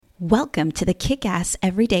Welcome to the Kick-Ass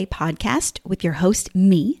Everyday Podcast with your host,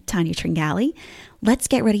 me, Tanya Tringali. Let's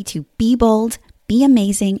get ready to be bold, be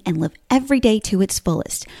amazing, and live every day to its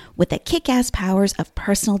fullest with the kick-ass powers of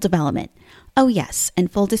personal development. Oh yes,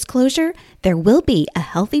 and full disclosure, there will be a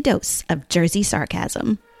healthy dose of Jersey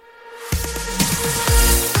sarcasm.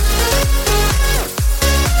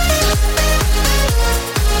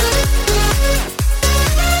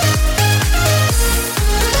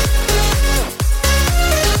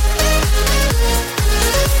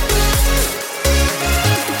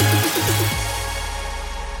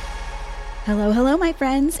 Hello, my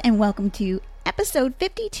friends, and welcome to episode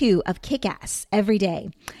 52 of Kick-Ass Every Day.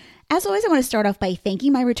 As always, I want to start off by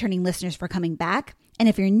thanking my returning listeners for coming back. And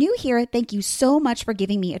if you're new here, thank you so much for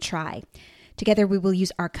giving me a try. Together, we will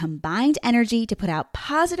use our combined energy to put out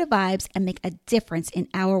positive vibes and make a difference in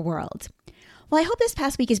our world. Well, I hope this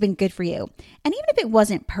past week has been good for you. And even if it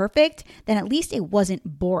wasn't perfect, then at least it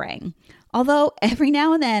wasn't boring. Although every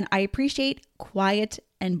now and then, I appreciate quiet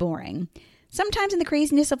and boring. Sometimes in the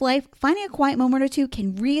craziness of life, finding a quiet moment or two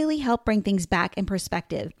can really help bring things back in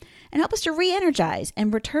perspective and help us to re-energize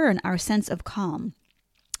and return our sense of calm.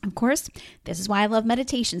 Of course, this is why I love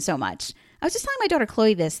meditation so much. I was just telling my daughter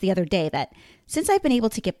Chloe this the other day that since I've been able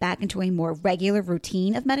to get back into a more regular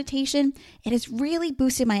routine of meditation, it has really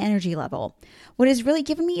boosted my energy level. What it has really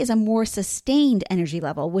given me is a more sustained energy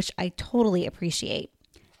level, which I totally appreciate.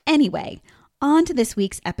 Anyway, on to this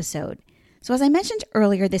week's episode. So as I mentioned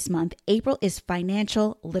earlier this month, April is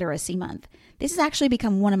Financial Literacy Month. This has actually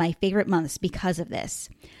become one of my favorite months because of this.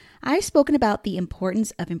 I've spoken about the importance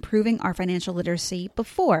of improving our financial literacy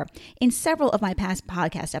before in several of my past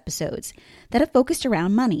podcast episodes that have focused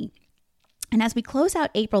around money. And as we close out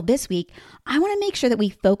April this week, I want to make sure that we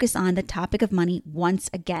focus on the topic of money once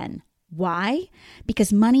again. Why?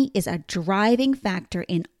 Because money is a driving factor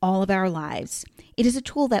in all of our lives. It is a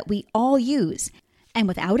tool that we all use. And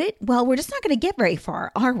without it, well, we're just not going to get very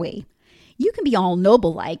far, are we? You can be all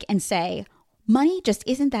noble-like and say, money just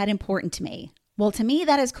isn't that important to me. Well, to me,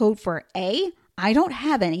 that is code for A, I don't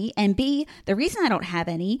have any, and B, the reason I don't have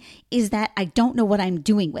any is that I don't know what I'm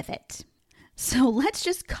doing with it. So let's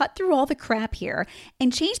just cut through all the crap here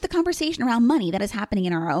and change the conversation around money that is happening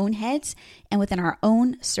in our own heads and within our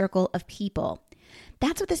own circle of people.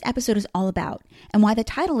 That's what this episode is all about, and why the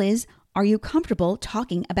title is, Are you comfortable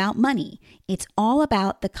talking about money? It's all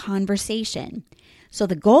about the conversation. So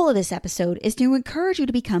the goal of this episode is to encourage you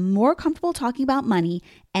to become more comfortable talking about money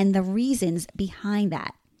and the reasons behind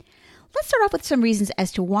that. Let's start off with some reasons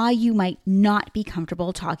as to why you might not be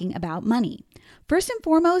comfortable talking about money. First and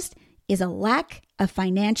foremost is a lack of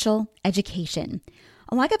financial education.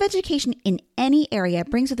 A lack of education in any area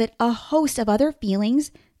brings with it a host of other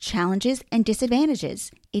feelings, challenges, and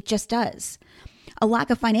disadvantages. It just does. A lack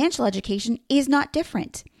of financial education is not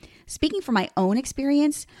different. Speaking from my own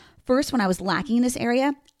experience, first when I was lacking in this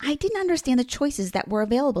area, I didn't understand the choices that were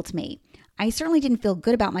available to me. I certainly didn't feel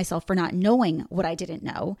good about myself for not knowing what I didn't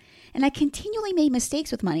know, and I continually made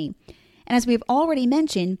mistakes with money. And as we've already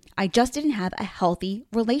mentioned, I just didn't have a healthy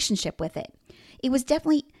relationship with it. It was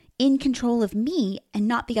definitely in control of me and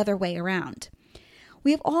not the other way around.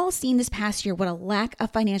 We have all seen this past year what a lack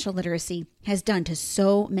of financial literacy has done to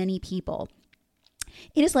so many people.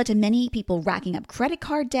 It has led to many people racking up credit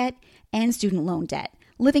card debt and student loan debt,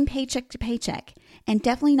 living paycheck to paycheck, and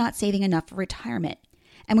definitely not saving enough for retirement.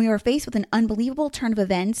 And we are faced with an unbelievable turn of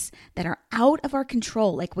events that are out of our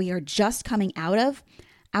control, like we are just coming out of.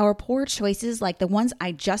 Our poor choices, like the ones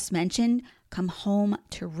I just mentioned, come home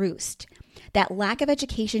to roost. That lack of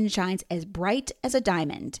education shines as bright as a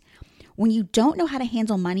diamond. When you don't know how to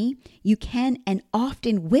handle money, you can and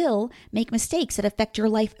often will make mistakes that affect your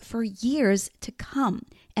life for years to come.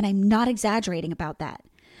 And I'm not exaggerating about that.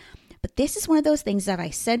 But this is one of those things that I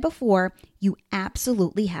said before, you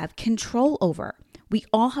absolutely have control over. We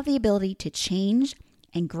all have the ability to change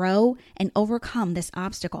and grow and overcome this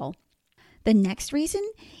obstacle. The next reason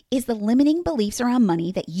is the limiting beliefs around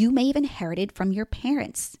money that you may have inherited from your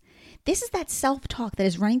parents. This is that self-talk that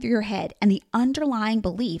is running through your head and the underlying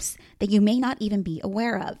beliefs that you may not even be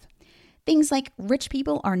aware of. Things like rich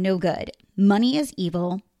people are no good, money is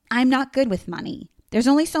evil, I'm not good with money, there's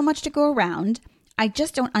only so much to go around, I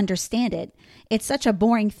just don't understand it, it's such a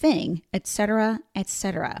boring thing, etc.,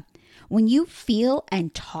 etc. When you feel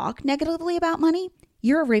and talk negatively about money,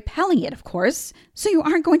 you're repelling it, of course, so you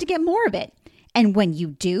aren't going to get more of it. And when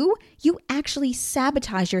you do, you actually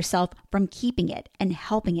sabotage yourself from keeping it and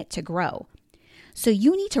helping it to grow. So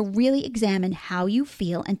you need to really examine how you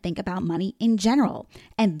feel and think about money in general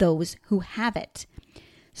and those who have it.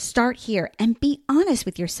 Start here and be honest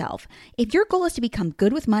with yourself. If your goal is to become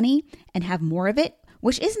good with money and have more of it,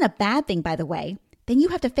 which isn't a bad thing, by the way, then you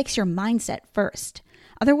have to fix your mindset first.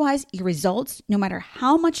 Otherwise, your results, no matter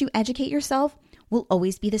how much you educate yourself, will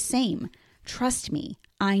always be the same. Trust me,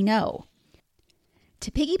 I know.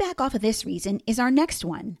 To piggyback off of this reason is our next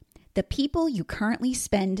one, the people you currently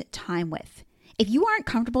spend time with. If you aren't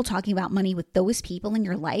comfortable talking about money with those people in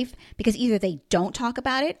your life because either they don't talk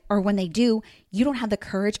about it or when they do, you don't have the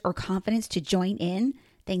courage or confidence to join in,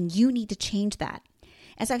 then you need to change that.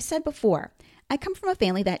 As I've said before, I come from a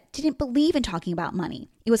family that didn't believe in talking about money.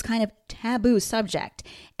 It was kind of taboo subject.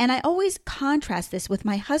 And I always contrast this with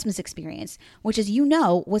my husband's experience, which, as you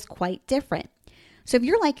know, was quite different. So if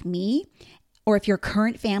you're like me, or if your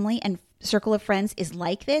current family and circle of friends is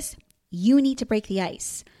like this, you need to break the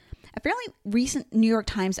ice. A fairly recent New York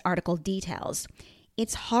Times article details,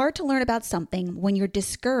 it's hard to learn about something when you're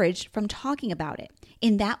discouraged from talking about it.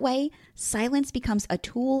 In that way, silence becomes a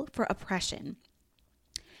tool for oppression.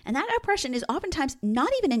 And that oppression is oftentimes not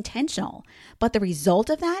even intentional, but the result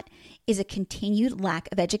of that is a continued lack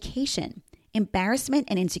of education. Embarrassment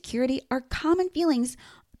and insecurity are common feelings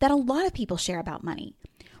that a lot of people share about money.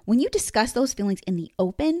 When you discuss those feelings in the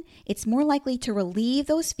open, it's more likely to relieve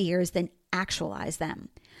those fears than actualize them.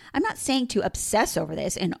 I'm not saying to obsess over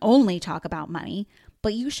this and only talk about money,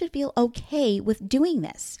 but you should feel okay with doing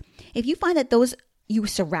this. If you find that those you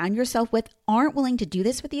surround yourself with aren't willing to do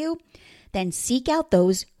this with you, then seek out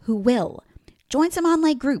those who will. Join some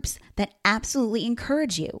online groups that absolutely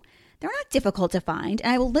encourage you. They're not difficult to find,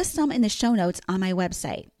 and I will list some in the show notes on my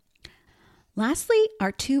website. Lastly,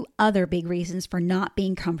 are two other big reasons for not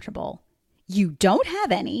being comfortable. You don't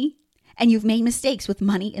have any, and you've made mistakes with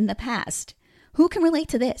money in the past. Who can relate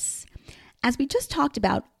to this? As we just talked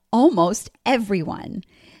about, almost everyone.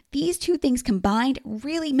 These two things combined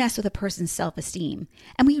really mess with a person's self-esteem.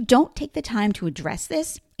 And when you don't take the time to address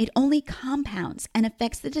this, it only compounds and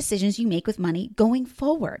affects the decisions you make with money going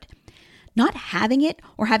forward. Not having it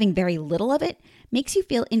or having very little of it makes you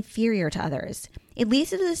feel inferior to others. It leads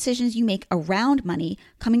to the decisions you make around money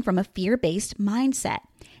coming from a fear-based mindset.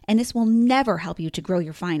 And this will never help you to grow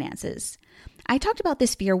your finances. I talked about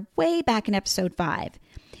this fear way back in episode 5.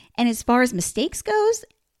 And as far as mistakes goes,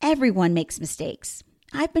 everyone makes mistakes.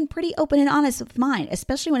 I've been pretty open and honest with mine,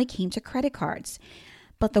 especially when it came to credit cards.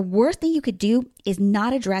 But the worst thing you could do is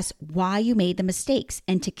not address why you made the mistakes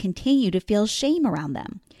and to continue to feel shame around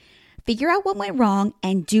them. Figure out what went wrong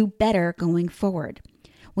and do better going forward.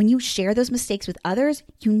 When you share those mistakes with others,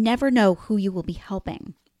 you never know who you will be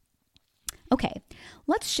helping. Okay,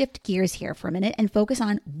 let's shift gears here for a minute and focus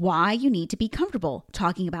on why you need to be comfortable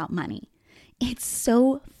talking about money. It's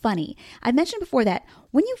so funny. I've mentioned before that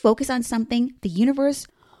when you focus on something, the universe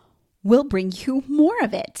will bring you more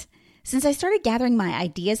of it. Since I started gathering my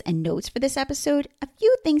ideas and notes for this episode, a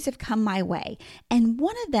few things have come my way. And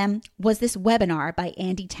one of them was this webinar by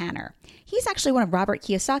Andy Tanner. He's actually one of Robert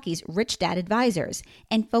Kiyosaki's Rich Dad advisors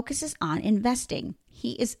and focuses on investing.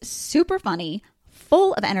 He is super funny,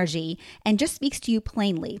 full of energy, and just speaks to you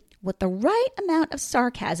plainly with the right amount of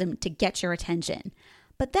sarcasm to get your attention.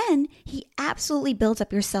 But then he absolutely builds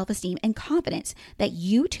up your self-esteem and confidence that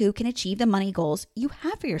you too can achieve the money goals you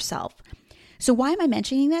have for yourself. So why am I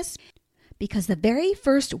mentioning this? Because the very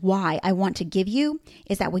first why I want to give you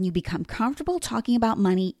is that when you become comfortable talking about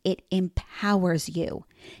money, it empowers you.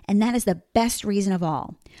 And that is the best reason of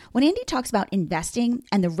all. When Andy talks about investing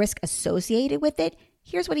and the risk associated with it,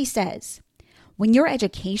 here's what he says. When your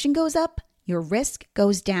education goes up, your risk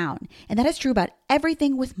goes down. And that is true about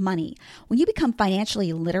everything with money. When you become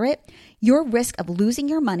financially literate, your risk of losing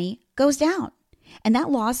your money goes down. And that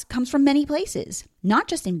loss comes from many places, not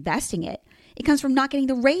just investing it. It comes from not getting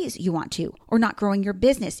the raise you want to, or not growing your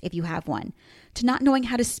business if you have one, to not knowing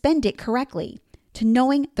how to spend it correctly, to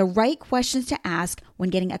knowing the right questions to ask when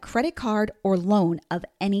getting a credit card or loan of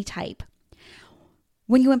any type.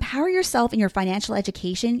 When you empower yourself in your financial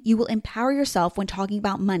education, you will empower yourself when talking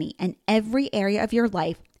about money and every area of your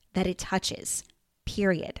life that it touches,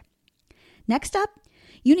 period. Next up,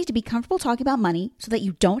 you need to be comfortable talking about money so that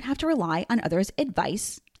you don't have to rely on others'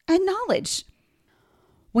 advice and knowledge.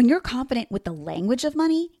 When you're confident with the language of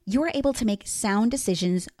money, you are able to make sound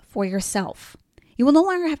decisions for yourself. You will no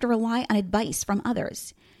longer have to rely on advice from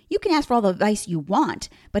others. You can ask for all the advice you want,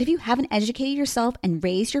 but if you haven't educated yourself and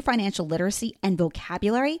raised your financial literacy and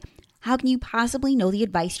vocabulary, how can you possibly know the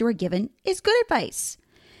advice you are given is good advice?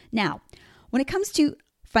 Now, when it comes to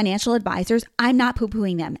financial advisors, I'm not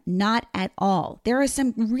poo-pooing them, not at all. There are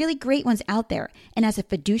some really great ones out there, and as a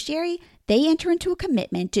fiduciary, they enter into a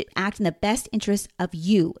commitment to act in the best interest of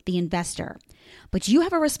you, the investor. But you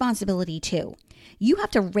have a responsibility too. You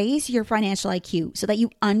have to raise your financial IQ so that you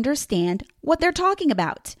understand what they're talking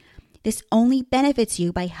about. This only benefits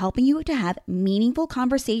you by helping you to have meaningful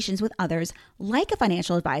conversations with others like a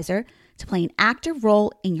financial advisor to play an active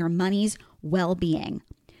role in your money's well-being.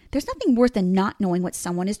 There's nothing worse than not knowing what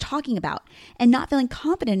someone is talking about and not feeling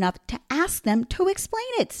confident enough to ask them to explain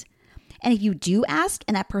it. And if you do ask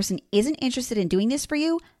and that person isn't interested in doing this for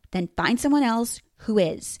you, then find someone else who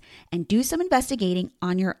is and do some investigating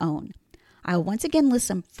on your own. I will once again list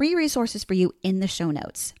some free resources for you in the show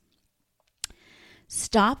notes.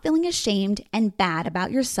 Stop feeling ashamed and bad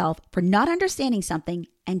about yourself for not understanding something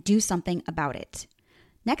and do something about it.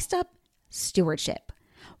 Next up, stewardship.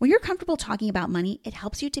 When you're comfortable talking about money, it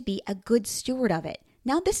helps you to be a good steward of it.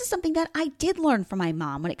 Now, this is something that I did learn from my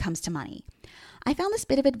mom when it comes to money. I found this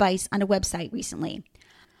bit of advice on a website recently.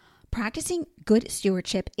 Practicing good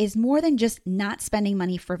stewardship is more than just not spending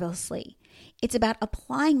money frivolously. It's about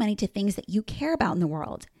applying money to things that you care about in the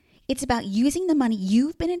world. It's about using the money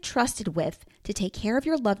you've been entrusted with to take care of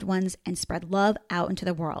your loved ones and spread love out into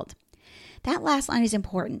the world. That last line is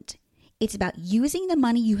important. It's about using the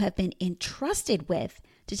money you have been entrusted with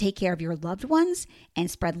to take care of your loved ones and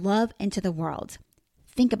spread love into the world.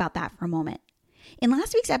 Think about that for a moment. In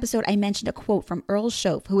last week's episode, I mentioned a quote from Earl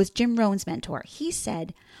Shoaff, who was Jim Rohn's mentor. He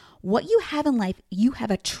said, "What you have in life, you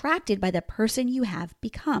have attracted by the person you have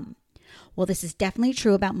become." Well, this is definitely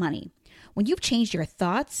true about money. When you've changed your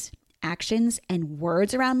thoughts, actions, and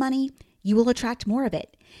words around money, you will attract more of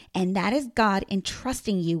it. And that is God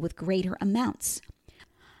entrusting you with greater amounts.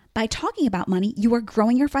 By talking about money, you are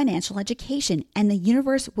growing your financial education, and the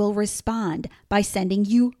universe will respond by sending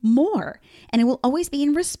you more. And it will always be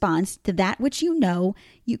in response to that which you know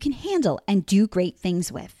you can handle and do great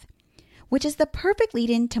things with. Which is the perfect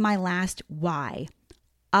lead-in to my last why: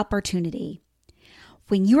 opportunity.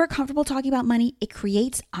 When you are comfortable talking about money, it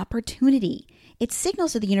creates opportunity. It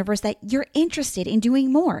signals to the universe that you're interested in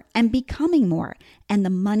doing more and becoming more, and the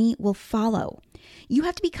money will follow. You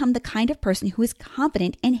have to become the kind of person who is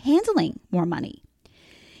confident in handling more money.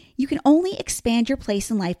 You can only expand your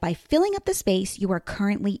place in life by filling up the space you are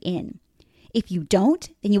currently in. If you don't,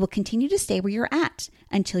 then you will continue to stay where you're at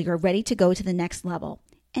until you're ready to go to the next level.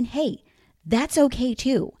 And hey, that's okay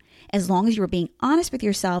too, as long as you are being honest with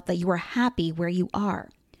yourself that you are happy where you are.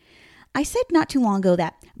 I said not too long ago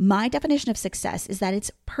that my definition of success is that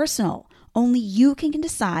it's personal. Only you can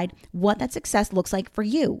decide what that success looks like for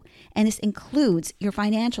you, and this includes your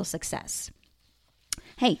financial success.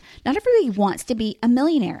 Hey, not everybody wants to be a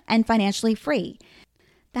millionaire and financially free.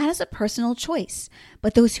 That is a personal choice,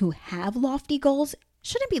 but those who have lofty goals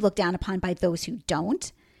shouldn't be looked down upon by those who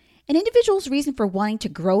don't. An individual's reason for wanting to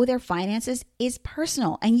grow their finances is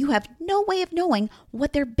personal, and you have no way of knowing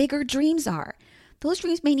what their bigger dreams are. Those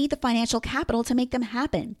dreams may need the financial capital to make them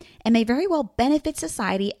happen and may very well benefit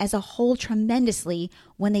society as a whole tremendously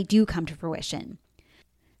when they do come to fruition.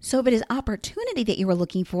 So if it is opportunity that you are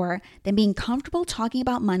looking for, then being comfortable talking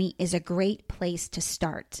about money is a great place to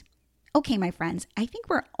start. Okay, my friends, I think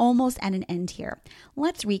we're almost at an end here.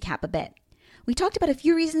 Let's recap a bit. We talked about a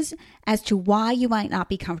few reasons as to why you might not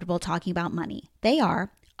be comfortable talking about money. They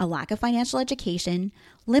are a lack of financial education,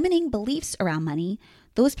 limiting beliefs around money,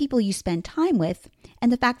 those people you spend time with,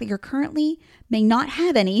 and the fact that you currently may not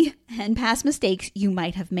have any, and past mistakes you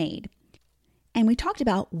might have made. And we talked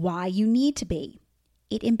about why you need to be.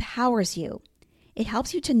 It empowers you. It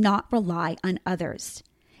helps you to not rely on others.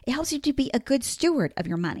 It helps you to be a good steward of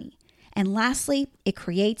your money. And lastly, it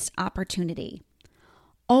creates opportunity.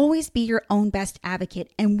 Always be your own best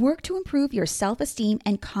advocate and work to improve your self-esteem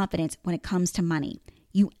and confidence when it comes to money.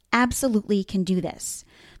 You absolutely can do this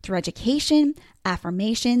through education,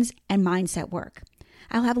 affirmations, and mindset work.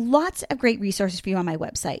 I'll have lots of great resources for you on my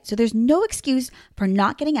website, so there's no excuse for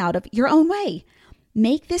not getting out of your own way.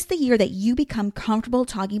 Make this the year that you become comfortable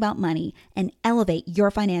talking about money and elevate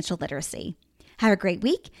your financial literacy. Have a great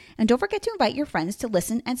week, and don't forget to invite your friends to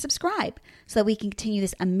listen and subscribe so that we can continue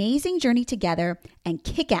this amazing journey together and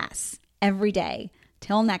kick ass every day.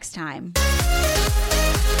 Till next time.